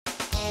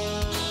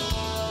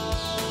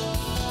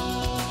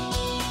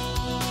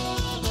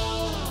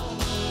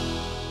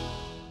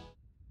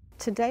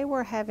Today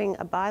we're having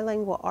a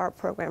bilingual art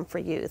program for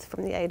youth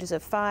from the ages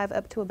of 5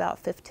 up to about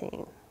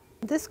 15.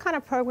 This kind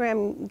of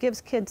program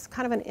gives kids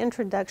kind of an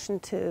introduction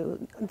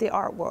to the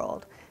art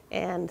world,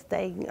 and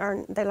they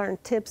learn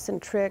tips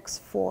and tricks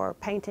for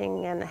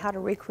painting and how to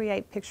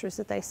recreate pictures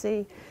that they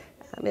see.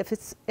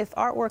 If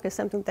artwork is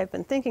something they've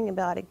been thinking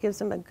about, it gives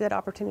them a good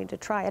opportunity to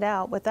try it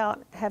out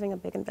without having a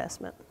big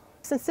investment.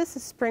 Since this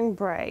is spring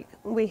break,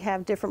 we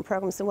have different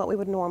programs than what we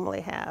would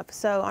normally have.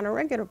 So on a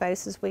regular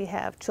basis, we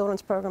have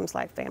children's programs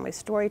like Family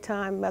Story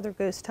Time, Mother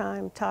Goose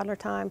Time, Toddler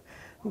Time.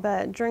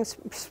 But during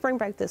spring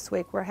break this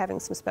week, we're having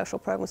some special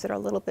programs that are a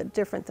little bit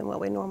different than what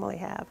we normally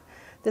have.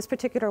 This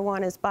particular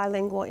one is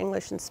bilingual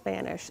English and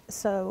Spanish.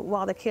 So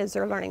while the kids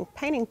are learning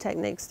painting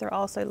techniques, they're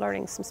also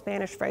learning some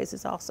Spanish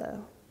phrases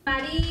also.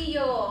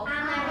 Amarillo.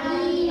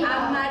 Amarillo.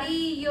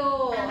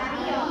 Amarillo.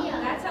 Amarillo.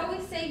 That's how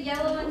we say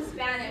yellow in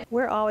Spanish.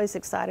 We're always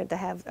excited to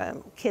have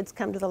kids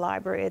come to the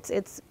library.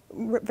 It's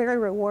very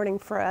rewarding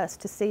for us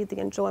to see the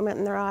enjoyment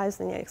in their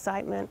eyes and the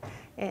excitement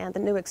and the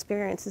new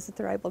experiences that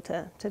they're able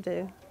to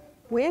do.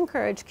 We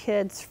encourage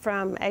kids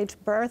from age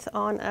birth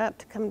on up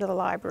to come to the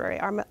library.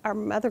 Our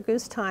Mother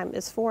Goose Time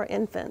is for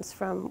infants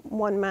from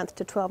 1 month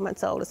to 12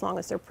 months old, as long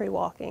as they're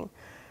pre-walking.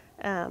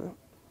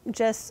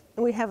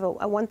 We have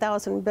a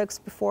 1,000 books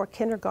before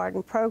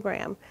kindergarten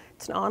program.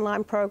 It's an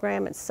online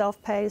program. It's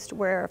self-paced,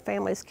 where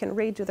families can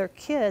read to their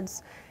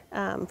kids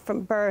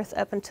from birth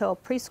up until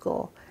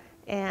preschool,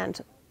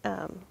 and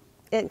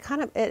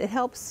it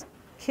helps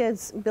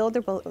kids build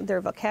their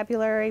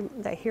vocabulary.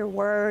 They hear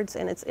words,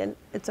 and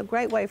it's a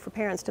great way for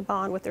parents to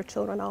bond with their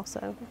children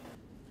also.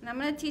 And I'm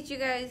going to teach you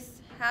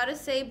guys how to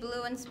say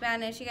blue in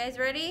Spanish. You guys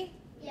ready?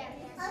 Yes.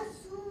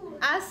 Azul.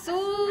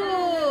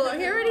 Azul.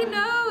 He already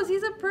knows.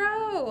 He's a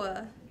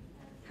pro.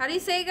 How do you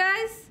say it,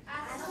 guys?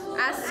 Azul.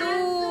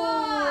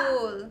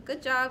 Azul.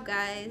 Good job,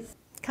 guys.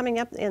 Coming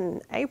up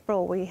in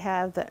April, we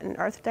have an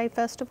Earth Day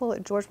Festival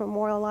at George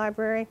Memorial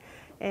Library,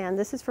 and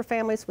this is for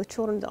families with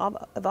children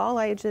of all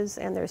ages,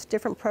 and there's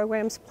different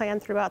programs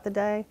planned throughout the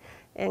day,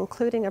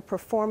 including a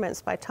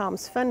performance by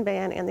Tom's Fun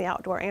Band in the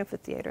outdoor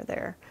amphitheater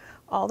there.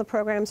 All the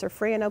programs are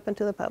free and open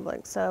to the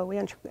public, so we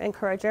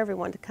encourage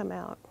everyone to come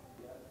out.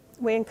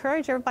 We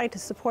encourage everybody to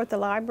support the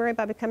library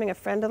by becoming a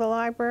friend of the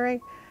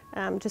library.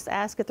 Just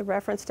ask at the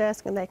reference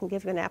desk and they can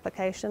give you an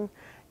application.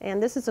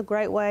 And this is a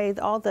great way,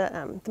 all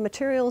the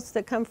materials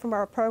that come from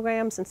our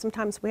programs, and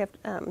sometimes we have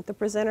the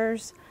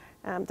presenters,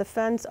 the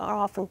funds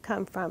often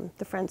come from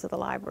the Friends of the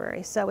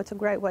Library. So it's a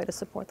great way to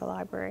support the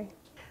library.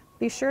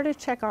 Be sure to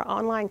check our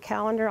online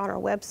calendar on our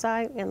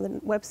website, and the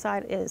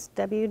website is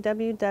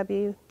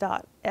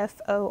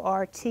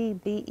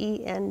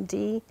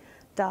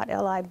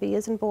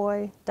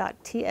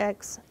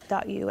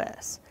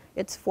www.fortbend.lib.tx.us.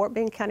 It's Fort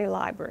Bend County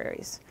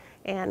Libraries.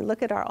 And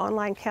look at our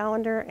online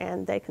calendar,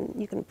 and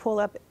you can pull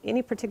up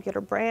any particular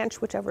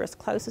branch, whichever is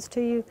closest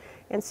to you,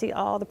 and see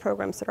all the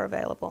programs that are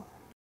available.